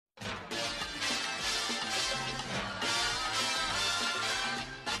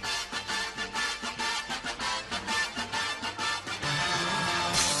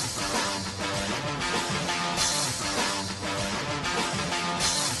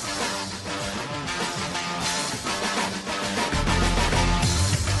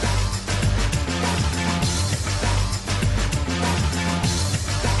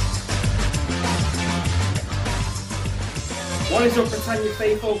What is up, Britannia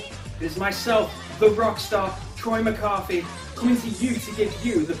faithful? It is myself, the rockstar, Troy McCarthy, coming to you to give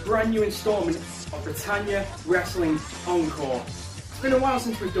you the brand new instalment of Britannia Wrestling Encore. It's been a while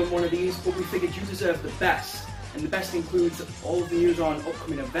since we've done one of these, but we figured you deserve the best. And the best includes all of the news on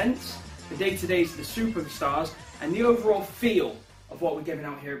upcoming events, the day-to-days of the superstars, and the overall feel of what we're giving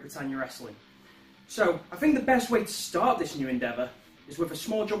out here at Britannia Wrestling. So, I think the best way to start this new endeavour is with a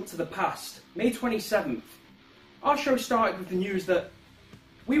small jump to the past, May 27th. Our show started with the news that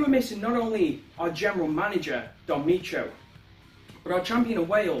we were missing not only our general manager, Don Micho, but our champion of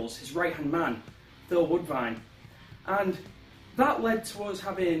Wales, his right-hand man, Phil Woodvine. And that led to us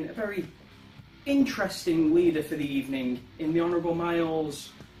having a very interesting leader for the evening in the Honourable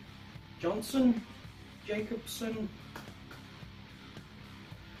Miles Jacobson.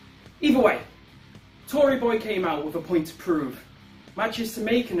 Either way, Tory Boy came out with a point to prove, matches to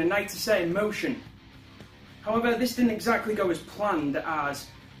make and a night to set in motion. However, this didn't exactly go as planned, as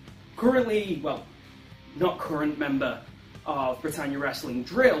not current member of Britannia Wrestling,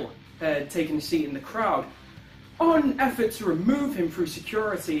 Drill, had taken a seat in the crowd. On effort to remove him through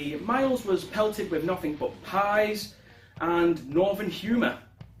security, Miles was pelted with nothing but pies and northern humour.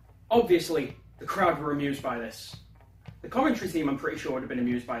 Obviously, the crowd were amused by this. The commentary team, I'm pretty sure, would have been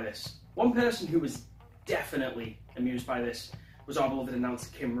amused by this. One person who was definitely amused by this was our beloved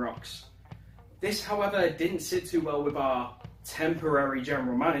announcer, Kim Rocks. This, however, didn't sit too well with our temporary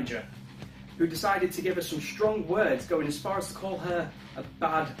general manager, who decided to give us some strong words, going as far as to call her a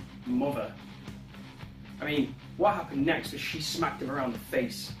bad mother. I mean, what happened next was she smacked him around the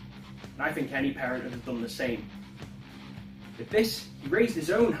face, and I think any parent would have done the same. With this, he raised his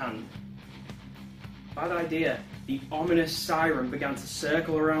own hand. Bad idea. The ominous siren began to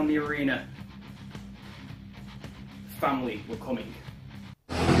circle around the arena. The family were coming.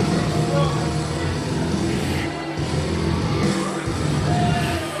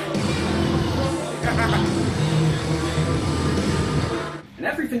 And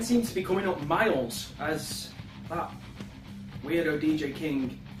everything seemed to be coming up Miles as that weirdo DJ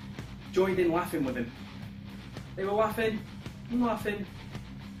King joined in laughing with him. They were laughing and laughing,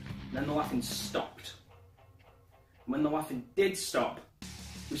 and then the laughing stopped. And when the laughing did stop,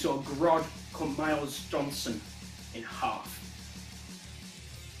 we saw Grod cut Miles Johnson in half.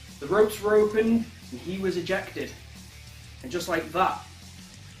 The ropes were opened and he was ejected. And just like that,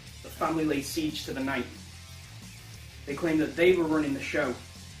 the family laid siege to the night. They claimed that they were running the show,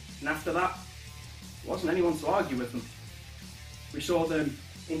 and after that, there wasn't anyone to argue with them. We saw them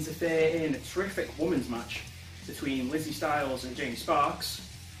interfere in a terrific women's match between Lizzie Styles and James Sparks.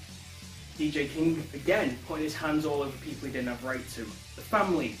 DJ King, again, putting his hands all over people he didn't have right to. The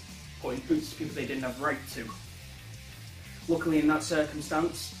family putting boots to people they didn't have right to. Luckily, in that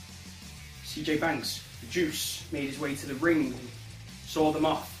circumstance, CJ Banks, the Juice, made his way to the ring and saw them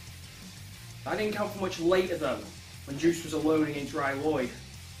off. That didn't count for much later, though, when Juice was alone against Ry Lloyd.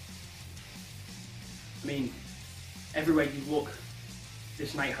 I mean, everywhere you look,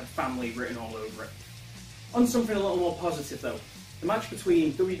 this night had family written all over it. On something a little more positive, though, the match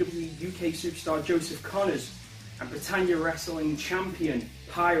between WWE UK superstar Joseph Connors and Britannia Wrestling champion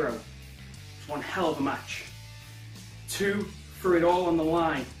Pyro was one hell of a match. Two threw it all on the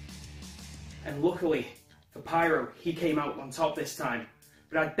line, and luckily for Pyro, he came out on top this time.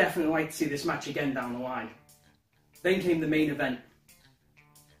 But I'd definitely like to see this match again down the line. Then came the main event.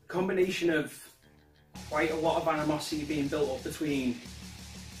 A combination of quite a lot of animosity being built up between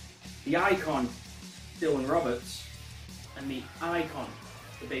the icon, Dylan Roberts, and the icon,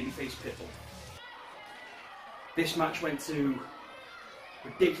 the babyface Pitbull. This match went to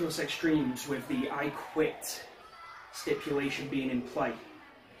ridiculous extremes with the I quit stipulation being in play.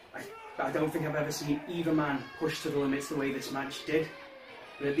 I don't think I've ever seen either man push to the limits the way this match did.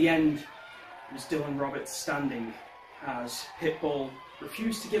 But at the end, it was Dylan Roberts standing as Pitbull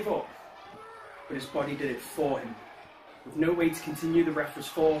refused to give up, but his body did it for him. With no way to continue, the ref was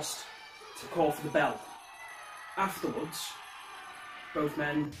forced to call for the bell. Afterwards, both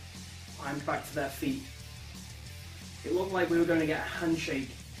men climbed back to their feet. It looked like we were going to get a handshake,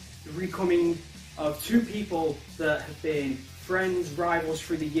 the recoming of two people that have been friends, rivals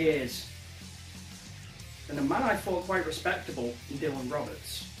through the years, and a man I thought quite respectable in Dylan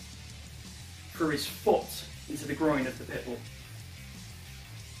Roberts threw his foot into the groin of the Pitbull.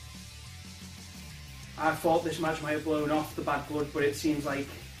 I thought this match might have blown off the bad blood, but it seems like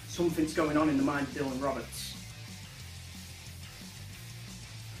something's going on in the mind of Dylan Roberts.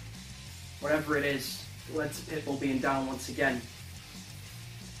 Whatever it is, it led to Pitbull being down once again.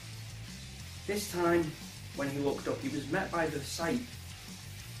 This time, when he looked up, he was met by the sight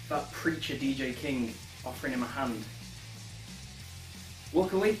of that preacher DJ King offering him a hand.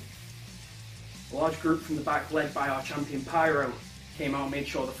 Luckily, a large group from the back, led by our champion Pyro, came out and made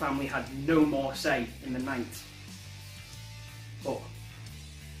sure the family had no more say in the night. But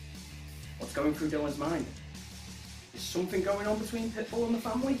what's going through Dylan's mind? Is something going on between Pitbull and the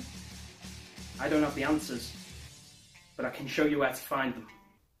family? I don't have the answers, but I can show you where to find them.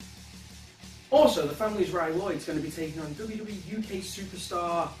 Also, the family's Ray Lloyd's going to be taking on WWE UK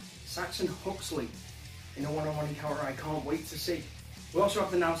superstar Saxon Huxley in a one-on-one encounter I can't wait to see. We also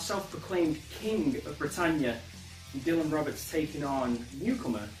have the now self-proclaimed King of Britannia, Dylan Roberts, taking on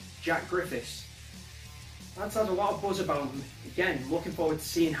newcomer Jack Griffiths. That's had a lot of buzz about him. Again, looking forward to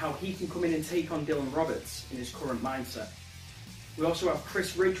seeing how he can come in and take on Dylan Roberts in his current mindset. We also have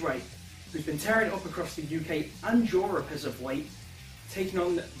Chris Ridgway, who's been tearing it up across the UK and Europe as of late, taking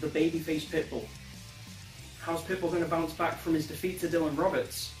on the babyface Pitbull. How's Pitbull going to bounce back from his defeat to Dylan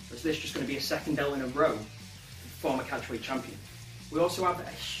Roberts? Or is this just going to be a second L in a row for the former catchweight champion? We also have a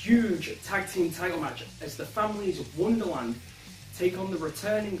huge tag team title match as the families Wonderland take on the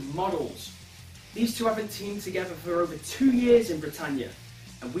returning Models. These two haven't teamed together for over 2 years in Britannia,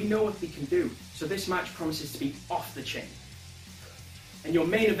 and we know what they can do, so this match promises to be off the chain. And your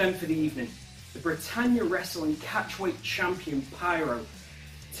main event for the evening, the Britannia Wrestling catchweight champion Pyro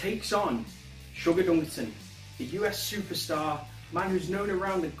takes on Sugar Dunkerton, the US superstar, man who's known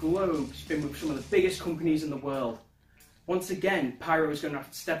around the globe, has been with some of the biggest companies in the world. Once again, Pyro is going to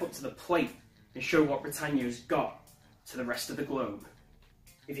have to step up to the plate and show what Britannia has got to the rest of the globe.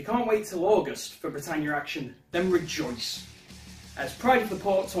 If you can't wait till August for Britannia action, then rejoice, as Pride of the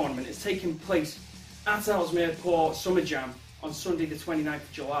Port tournament is taking place at Ellesmere Port Summer Jam on Sunday the 29th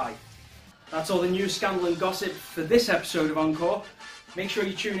of July. That's all the news, scandal and gossip for this episode of Encore. Make sure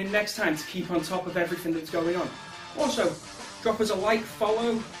you tune in next time to keep on top of everything that's going on. Also, drop us a like,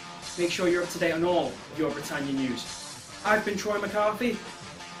 follow, make sure you're up to date on all of your Britannia news. I've been Troy McCarthy, and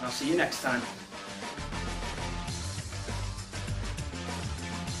I'll see you next time.